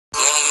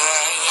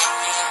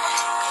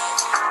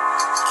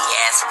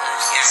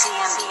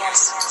Yeah,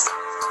 it's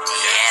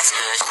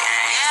Kush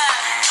gang.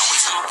 And we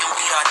smoking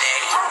weed all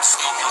day.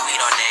 Smoking weed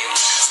all day.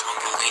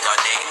 Smoking weed all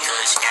day.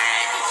 Kush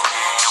gang.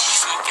 And we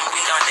smoking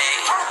weed all day.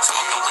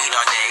 Smoking weed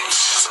all day.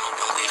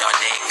 Smoking weed all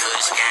day.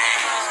 Kush gang.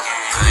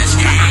 Kush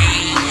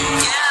gang.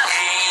 Yeah.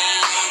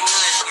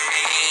 Kush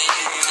gang.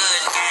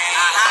 Kush gang.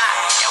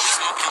 Yeah, we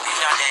smoking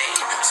weed all day.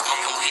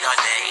 Smoking weed all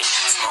day.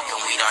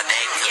 Smoking weed all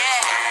day.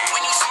 Yeah.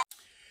 When you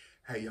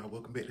Hey y'all,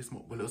 welcome back to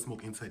Smøkin With Lil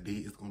Smøke, and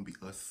today is gonna be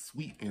a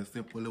sweet and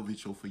simple little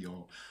video for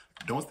y'all.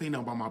 Don't say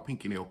nothing about my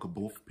pinky nail, cause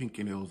both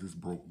pinky nails is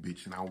broke,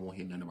 bitch, and I won't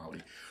hear nothing about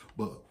it.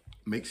 But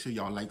make sure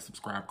y'all like,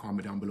 subscribe,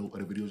 comment down below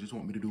other videos you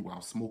want me to do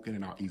while smoking,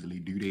 and I'll easily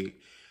do that.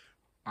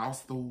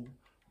 Also,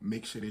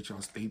 make sure that y'all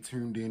stay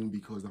tuned in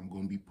because I'm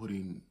gonna be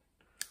putting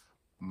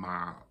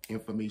my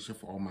information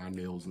for all my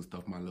nails and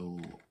stuff, my little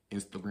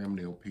Instagram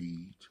nail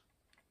page.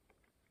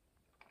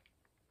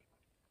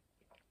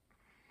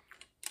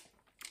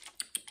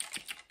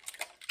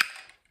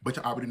 But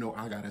you already know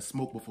I gotta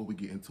smoke before we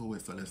get into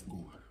it, so let's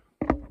go.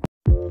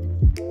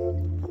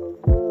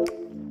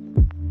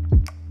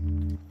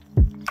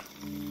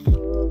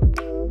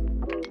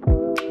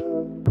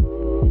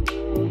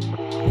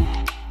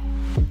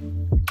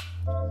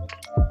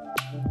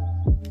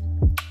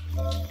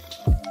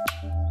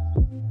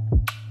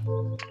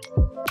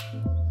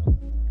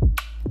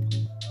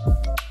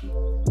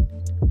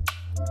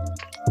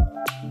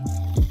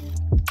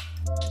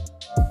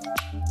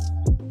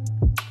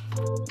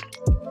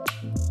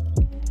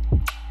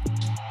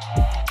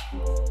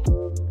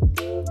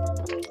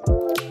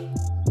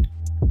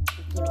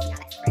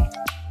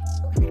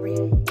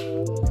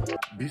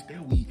 Bitch,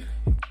 that weed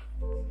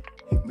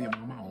hit me in my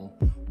mouth.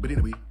 But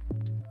anyway,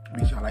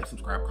 make sure y'all like,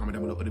 subscribe, comment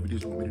down below other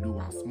videos you want me to do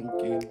while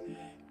smoking.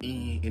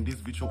 And in this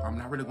video, I'm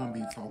not really gonna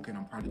be talking.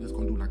 I'm probably just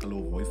gonna do like a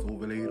little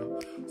voiceover later.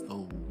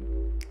 So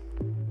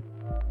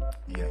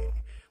yeah,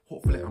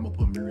 hopefully I'm gonna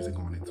put music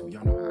on it too.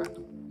 Y'all know how I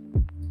do.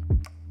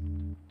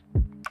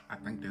 I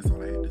think that's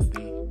all I had to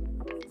say.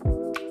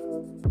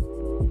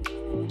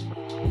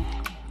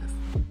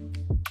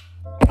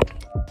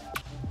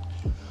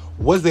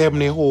 What's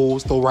happening,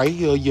 hoes? So right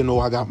here, you know,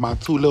 I got my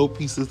 2 little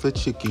pieces of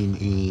chicken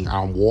and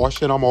I'm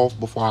washing them off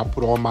before I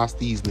put on my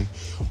seasoning.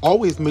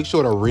 Always make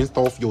sure to rinse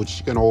off your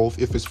chicken off.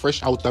 If it's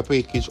fresh out the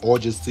package or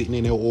just sitting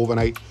in there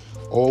overnight,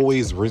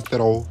 always rinse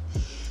it off.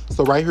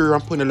 So right here,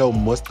 I'm putting a little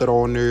mustard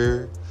on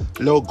there,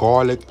 a little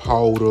garlic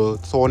powder,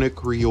 tonic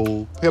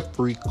creole,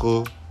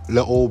 paprika,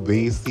 little Old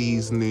Bay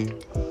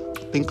seasoning.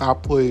 I think I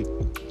put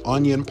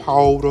onion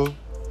powder,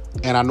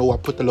 and I know I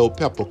put the little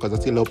pepper because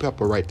I see a little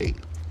pepper right there.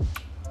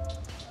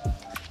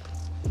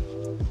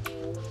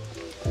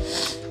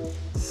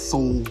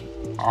 So,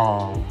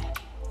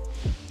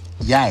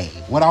 yeah,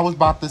 what I was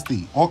about to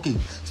say. Okay,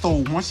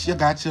 so once you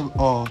got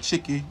your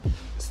chicken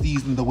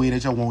seasoned the way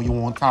that you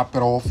want to top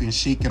it off and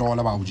shake it all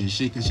about. Just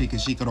shake it, shake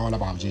it, shake it all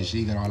about. Just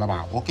shake it all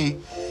about, okay?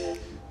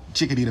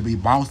 Chicken need to be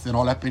bouncing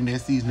all up in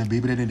that seasoning,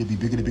 baby. They need to be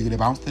bigger,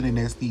 bouncing in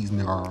that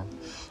seasoning, girl.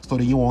 So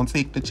then you want to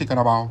take the chicken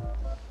about,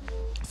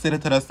 set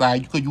it to the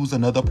side. You could use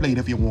another plate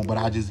if you want, but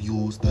I just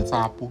use the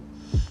topper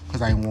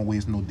because I ain't want to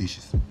waste no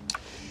dishes.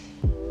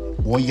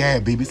 Oh yeah,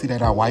 baby, see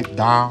that I wipe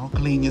down.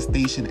 Clean your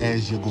station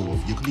as you go.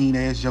 If you clean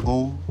as you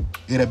go,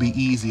 it'll be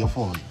easier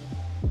for you.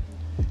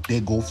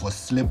 They go for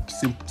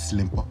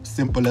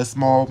simpler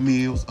small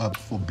meals, up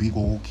for big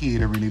old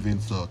catering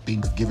events,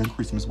 Thanksgiving,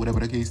 Christmas, whatever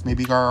the case may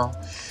be, girl.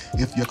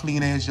 If you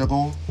clean as you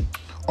go.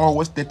 Oh,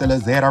 what's that, the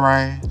lasagna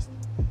rice?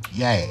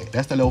 Yeah,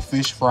 that's the little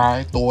fish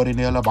fry. Throw it in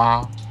there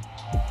about.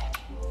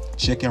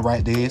 Chicken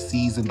right there,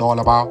 seasoned all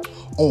about.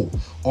 Oh,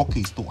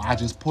 okay, so I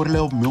just put a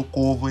little milk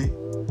over it.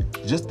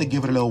 Just to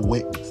give it a little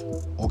wetness.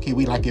 Okay,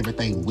 we like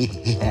everything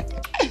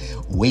wet.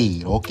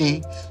 Wait,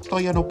 okay? So,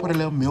 you know, put a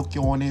little milk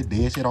on it,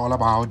 dash it all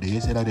about,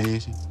 dash it.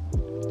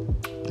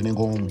 And then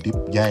go and dip,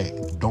 yeah,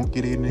 dunk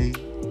it in there.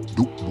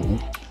 Doop.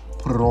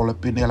 Put it all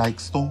up in there like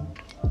so.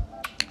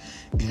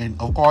 And,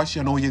 of course,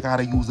 you know, you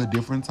gotta use a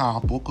different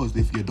topper, because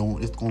if you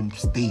don't, it's gonna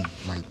stay.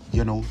 Like,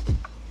 you know,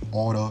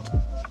 all the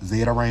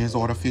zeta rains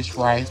or the fish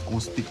fries gonna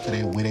stick to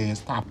that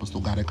wet-ass topper. So,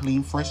 got a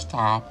clean, fresh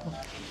topper.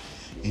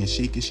 And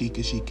shake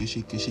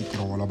it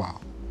all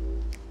about.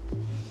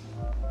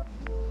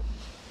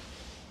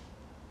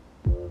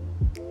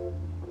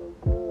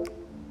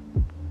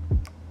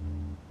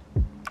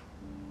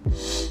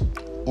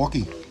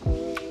 Okay.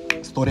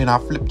 So then I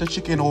flip the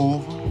chicken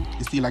over.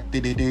 You see like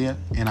they did there.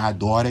 And I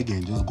do it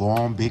again. Just go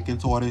on baking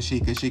toward it,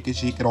 shake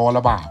it all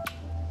about.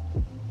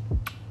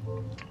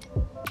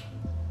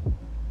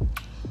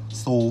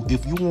 So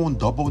if you want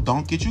double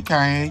dunk it, you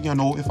can. You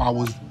know, if I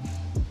was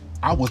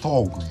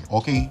hungry,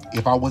 okay?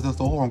 If I wasn't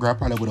so hungry, I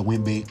probably would have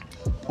went back,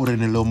 put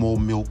in a little more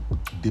milk,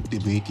 dipped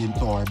it back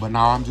into it. But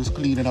now I'm just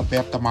cleaning up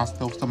after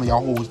myself. Some of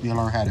y'all hoes need to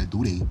learn how to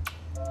do that,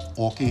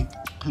 okay?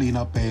 Clean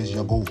up as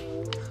you go.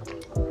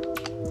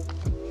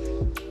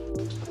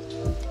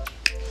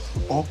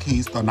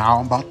 Okay, so now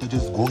I'm about to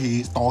just go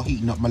ahead, start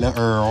heating up my little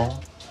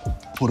Earl.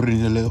 Put it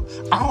in a little,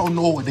 I don't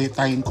know what that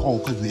thing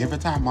called, because every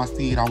time I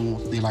see it, I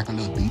want to say like a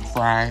little deep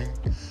fry.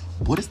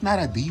 But it's not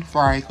a deep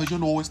fry, because you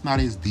know it's not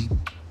as deep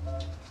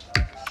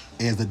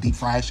as a deep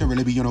fry should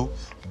really be, you know.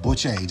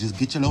 But yeah, just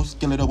get your little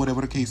skillet or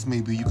whatever the case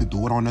may be. You could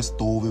do it on the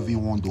stove if you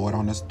want to do it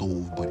on the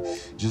stove. But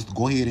just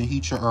go ahead and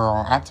heat your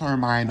oil. I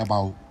turned mine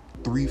about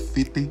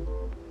 350.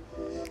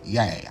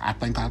 Yeah, I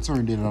think I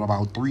turned it at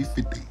about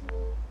 350.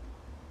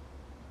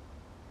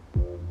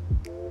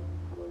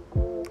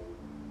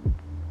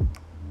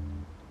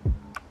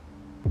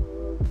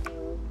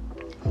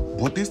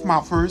 But this is my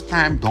first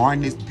time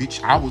doing this,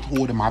 bitch. I was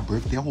holding my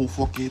breath the whole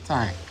fucking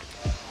time.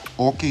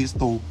 Okay,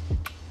 so,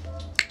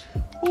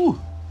 ooh,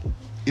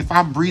 if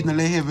I'm breathing a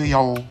little heavy,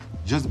 y'all,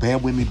 just bear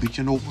with me, bitch,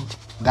 you know,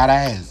 gotta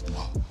ask.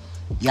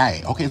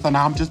 Yeah, okay, so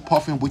now I'm just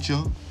puffing with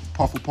you.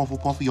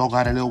 Puffy, y'all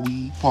got a little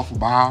weed, puff a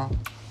bar.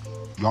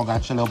 Y'all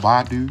got your little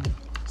bar, dude.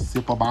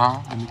 Sip a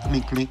bar, and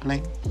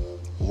clink.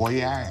 Oh,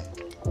 yeah.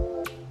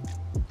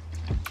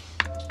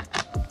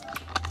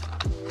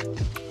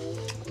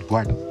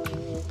 But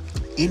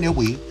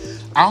anyway,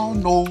 I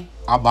don't know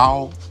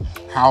about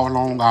how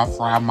long I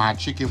fry my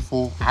chicken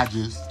for. I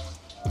just,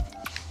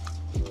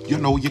 you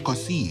know, you can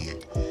see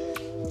it.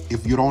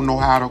 If you don't know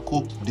how to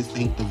cook, this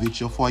ain't the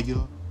video for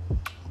you.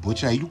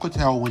 But yeah, you could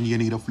tell when you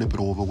need to flip it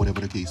over,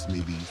 whatever the case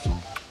may be. So,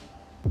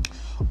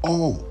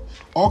 oh,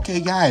 okay,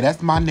 yeah,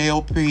 that's my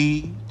nail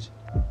page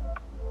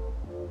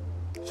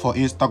for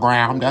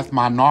Instagram. That's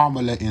my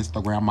normal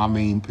Instagram, my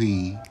main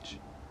page.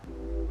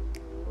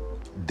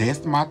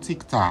 That's my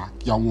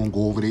TikTok. Y'all want to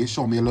go over there,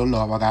 show me a little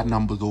love. I got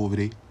numbers over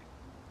there.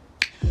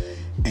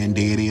 And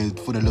there it is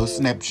for the little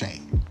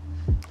Snapchat.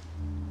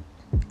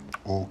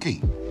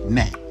 Okay,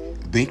 now,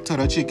 back to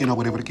the chicken or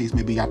whatever the case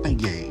may be. I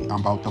think, yeah,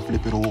 I'm about to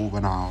flip it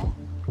over now.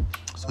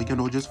 So, you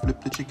know, just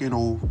flip the chicken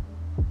over.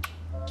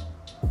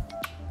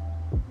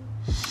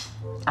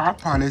 I'd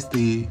probably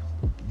say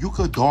you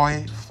could do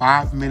it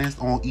 5 minutes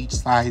on each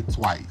side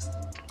twice.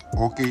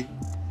 Okay?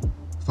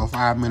 So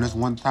 5 minutes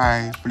one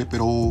time, flip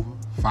it over.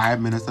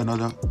 5 minutes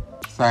another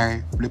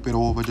side, flip it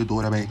over, just do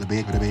it back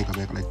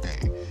like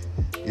that.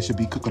 It should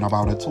be cooking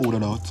about a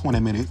total of 20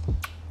 minutes.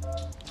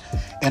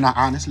 And I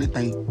honestly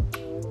think,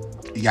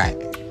 yeah,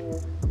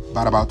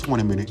 about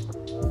 20 minutes.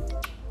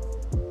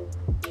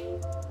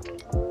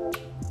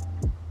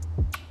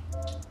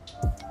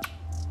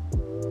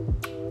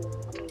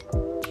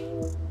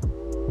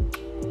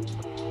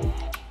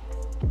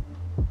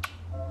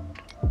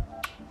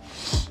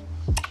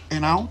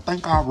 And I don't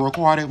think I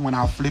recorded when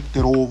I flipped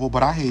it over,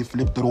 but I had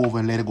flipped it over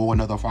and let it go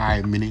another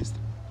 5 minutes.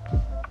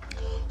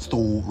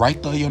 So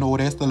right there, you know,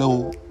 that's the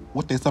little,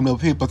 some little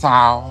paper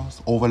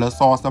towels over the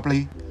saucer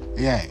plate.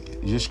 Yeah,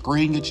 just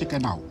screen your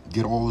chicken out.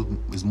 Get all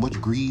as much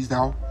grease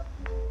out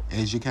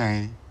as you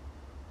can.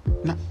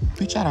 Nah,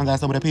 bitch, I done got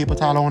some of the paper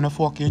towel on the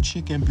fucking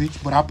chicken,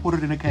 bitch. But I put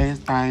it in the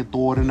cast iron,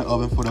 throw it in the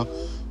oven for the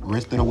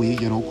rest of the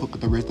week. You know, cook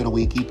it the rest of the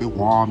week, keep it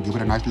warm, give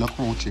it a nice little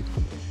crunchy.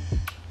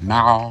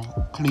 Now,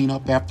 clean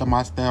up after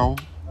myself.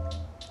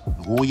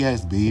 Oh,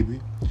 yes, baby.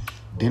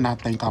 Then I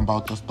think I'm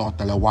about to start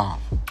the little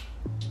waffle.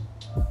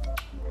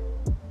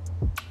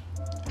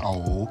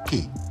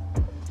 Okay.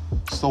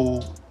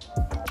 So,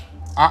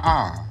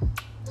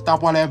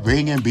 stop all that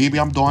banging, baby.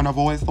 I'm doing a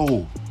voice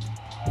over.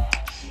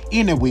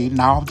 Anyway,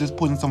 now I'm just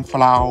putting some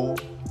flour.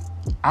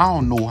 I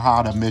don't know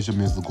how the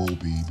measurements will go,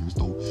 baby.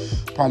 So,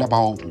 probably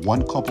about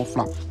 1 cup of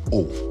flour.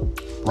 Oh,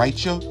 right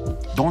here?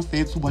 Don't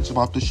say too much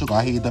about the sugar.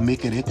 I had to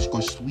make it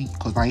extra sweet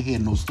because I ain't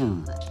had no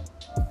syrup.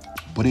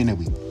 But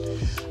anyway,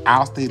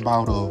 I'll say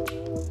about a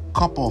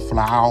cup of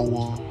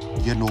flour,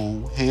 you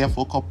know, half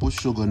a cup of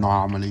sugar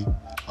normally,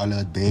 a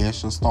little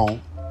dash of salt,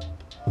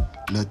 a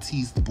little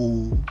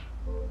teaspoon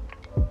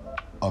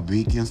of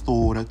baking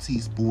soda, a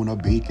teaspoon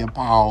of baking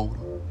powder,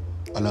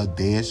 a little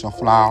dash of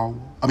flour,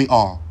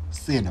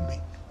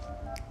 cinnamon.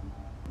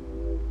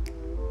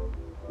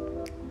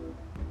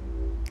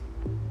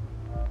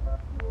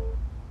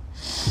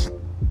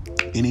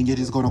 And then you're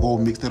just gonna go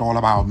mix it all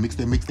about. Mix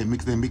it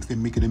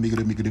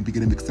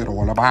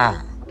all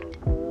about.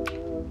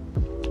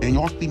 And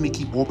y'all see me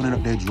keep opening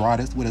up that drawer.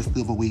 That's where the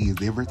silverware is.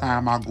 Every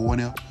time I go in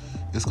there,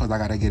 it's because I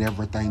gotta get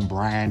everything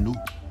brand new.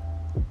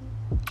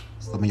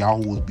 Some of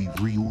y'all always be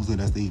reusing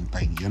the same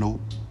thing, you know?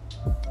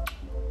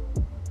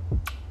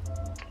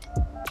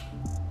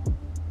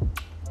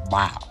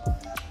 Wow.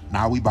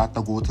 Now we about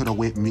to go to the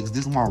wet mix.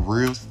 This one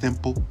real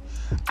simple.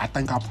 I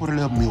think I put a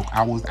little milk.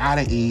 I was out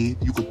of egg.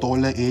 You could throw a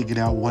little egg in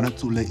there, 1 or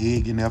 2 little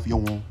egg in there if you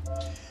want.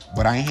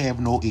 But I ain't have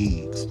no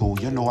eggs. So,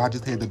 you know, I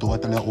just had to do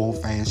it the little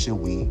old-fashioned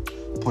way.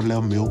 Put a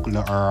little milk, a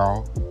little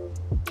Earl,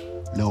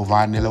 little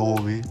vanilla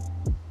over it.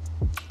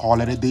 Call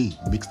it a day.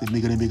 Mix it,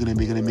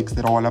 mix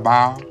it all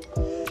about.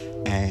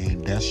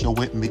 And that's your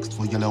wet mix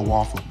for your little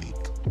waffle mix.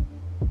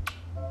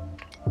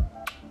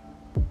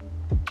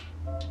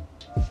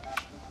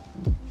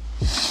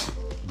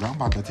 I'm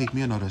about to take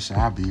me another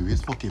shot, baby.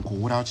 It's fucking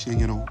cold out here,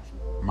 you know.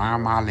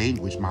 Mind my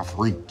language, my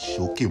French.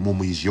 Okay,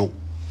 mama is yo.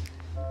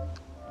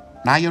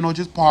 Now, you know,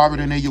 just pour it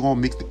in there. You're going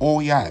to mix it. Oh,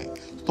 yeah.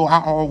 So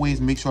I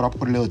always make sure I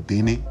put a little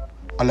dent in.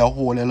 A little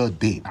hole, a little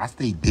dent. I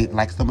say dent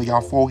like some of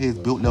y'all foreheads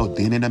built a little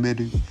dent in the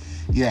middle.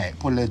 Yeah,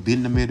 put a little dent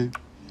in the middle.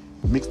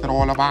 Mix it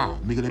all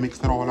about. Mix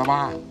it all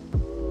about.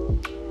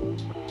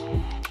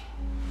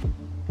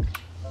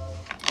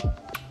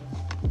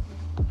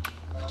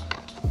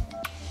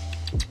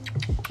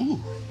 Ooh.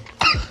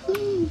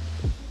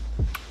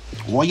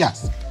 Oh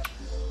yes.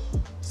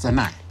 So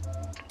now.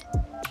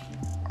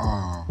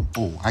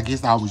 Oh, I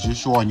guess I was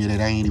just showing you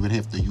that I ain't even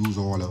have to use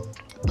all of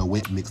the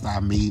wet mix. I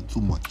made too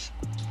much.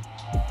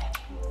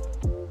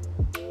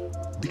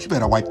 Bitch, you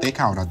better wipe that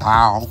counter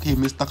down, okay,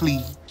 Mr.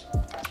 Clee?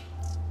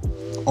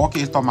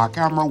 Okay, so my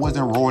camera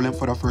wasn't rolling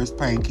for the first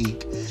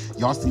pancake.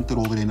 Y'all seen it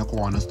over there in the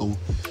corner, so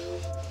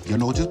you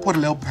know, just put a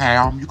little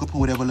palm. You can put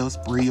whatever little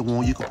spray you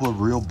want. You can put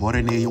real butter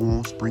in there you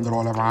want. Spring it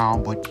all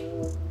around, but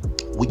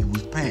we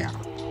use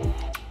palm.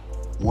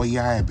 Oh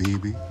yeah,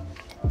 baby.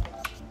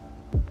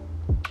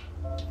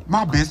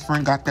 My best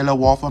friend got that little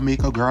waffle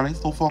maker, girl. It's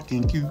so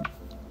fucking cute.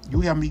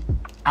 You hear me?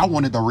 I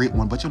wanted the red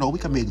one, but you know, we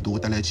can make do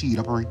with the little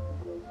cheetah print.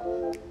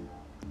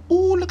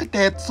 Ooh, look at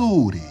that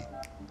tootie.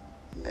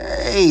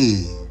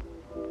 Hey.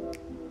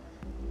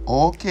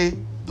 Okay.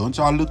 Don't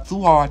y'all look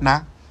too hard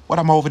now. What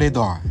I'm over there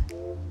doing?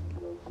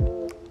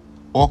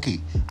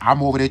 Okay.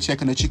 I'm over there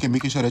checking the chicken,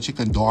 making sure the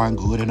chicken doing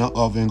good in the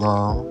oven,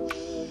 girl.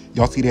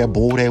 Y'all see that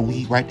bowl that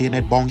we right there in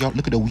that bone? Y'all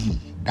look at the weed.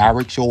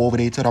 Direct show over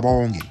there to the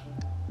bone.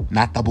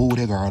 Not the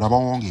booty, girl, the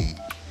bongi.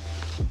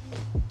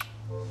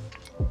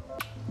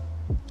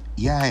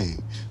 Yeah.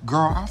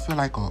 Girl, I feel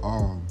like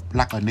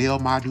a nail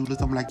module or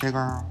something like that,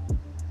 girl.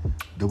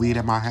 The way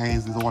that my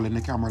hands is all in the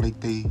camera like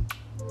that.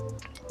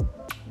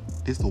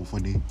 This so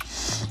funny.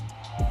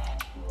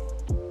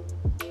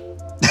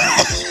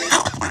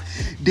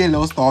 That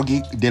little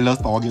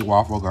Stargate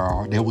waffle,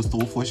 girl. That was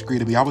so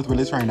frustrating me. I was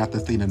really trying not to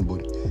say nothing,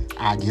 but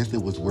I guess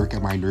it was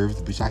working my nerves,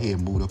 bitch. I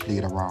had moved to play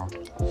it around.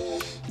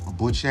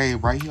 But yeah,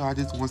 right here, I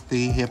just want to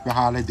say happy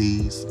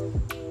holidays.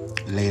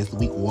 Last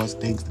week was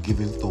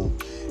Thanksgiving, so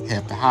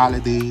happy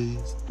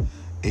holidays.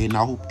 And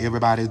I hope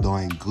everybody's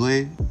doing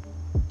good.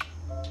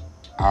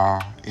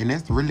 And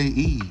that's really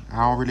it. I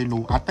don't really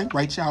know. I think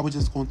right here I was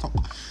just going to talk.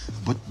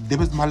 But there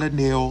was my little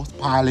nails,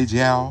 polish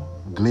gel,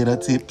 glitter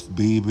tips,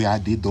 baby. I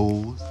did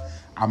those.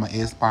 I'm an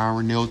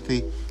aspiring nail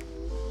tech.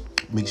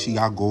 Make sure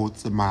y'all go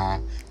to my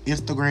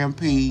Instagram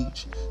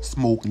page,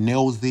 Smoke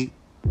Nails It.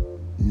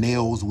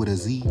 Nails with a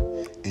Z,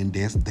 and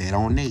that's that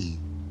on there.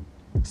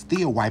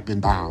 Still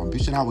wiping down,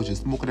 bitch, and I was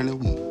just smoking a little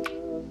weed.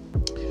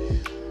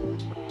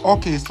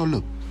 Okay, so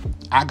look,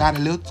 I got a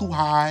little too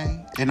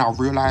high, and I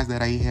realized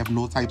that I ain't have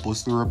no type of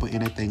syrup or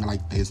anything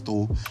like that,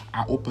 so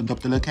I opened up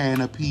the little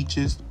can of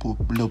peaches, put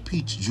little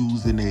peach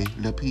juice in there,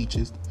 little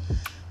peaches,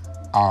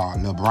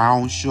 little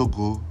brown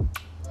sugar,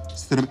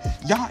 cinnamon.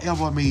 Y'all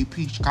ever made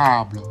peach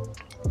cobbler?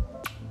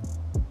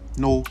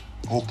 No?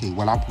 Okay,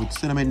 well, I put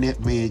cinnamon,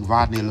 nutmeg,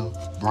 vanilla,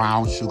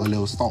 brown sugar,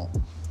 little salt.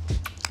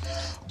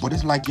 But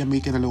it's like you're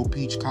making a little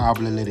peach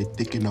cobbler, let it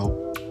thicken up.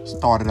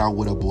 Start it out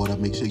with a butter,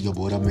 make sure your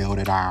butter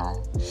melted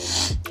down.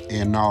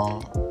 And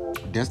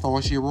that's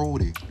all she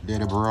wrote it.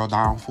 Let it boil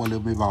down for a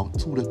little bit, about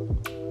 2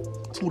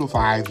 to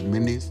 5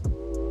 minutes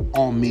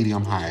on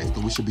medium high.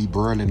 So we should be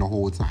boiling the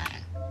whole time.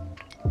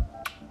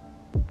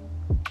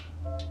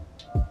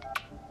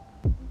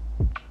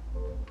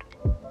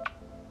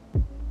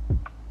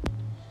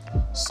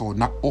 So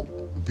now, oh,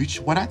 bitch,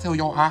 when I tell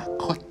y'all I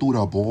cut through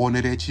the bone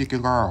of that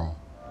chicken, girl.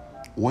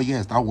 Oh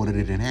yes, I wanted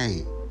it in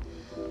half.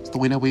 So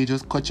whenever you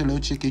just cut your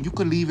little chicken, you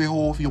could leave it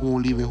whole if you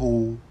won't leave it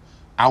whole.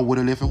 I would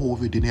have left it whole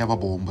if it didn't have a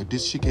bone, but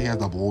this chicken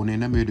has a bone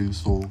in the middle,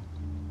 so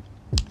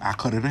I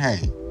cut it in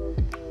half.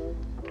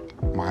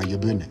 Mind your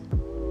business.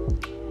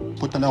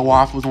 Put the little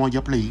waffles on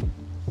your plate.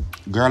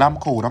 Girl, I'm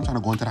cold. I'm trying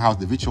to go into the house.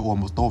 The video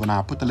almost over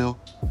now. Put the little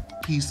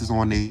pieces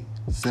on there.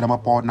 Set them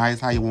up all nice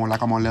how you want,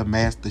 like I'm on a little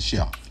master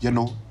chef, you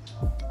know.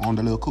 On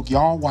the little cook.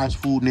 Y'all watch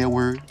Food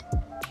Network.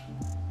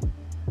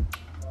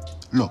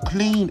 Look,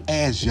 clean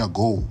as you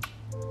go.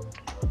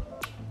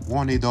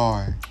 Want it,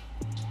 dog.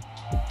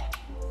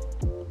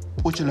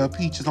 Put your little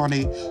peaches on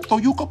there. So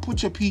you could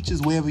put your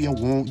peaches wherever you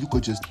want. You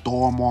could just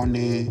throw them on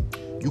there.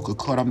 You could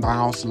cut them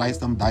down, slice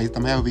them, dice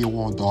them, however you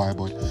want, dog.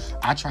 But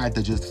I tried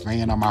to just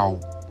fan them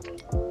out.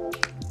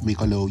 Make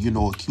a little, you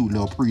know, a cute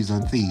little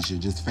presentation.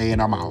 Just fan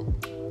them out.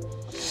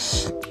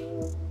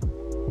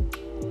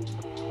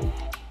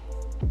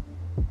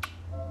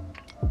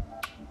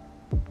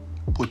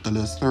 Put the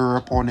little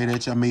syrup on it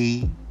that you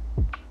made.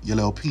 Your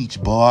little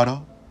peach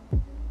butter.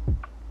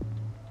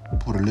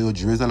 Put a little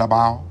drizzle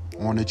about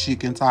on the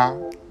chicken top.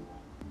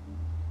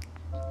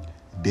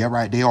 There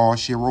right there, all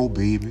she wrote,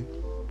 baby.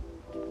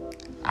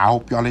 I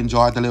hope y'all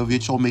enjoyed the little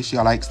video. Make sure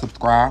you like,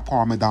 subscribe,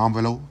 comment down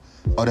below.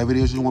 Other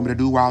videos you want me to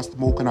do while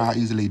smoking, I'll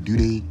easily do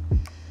that.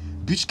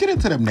 Bitch, get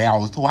into them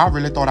nails. So I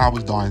really thought I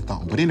was doing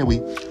something. But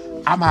anyway,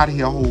 I'm out of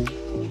here, ho.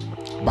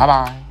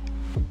 Bye-bye.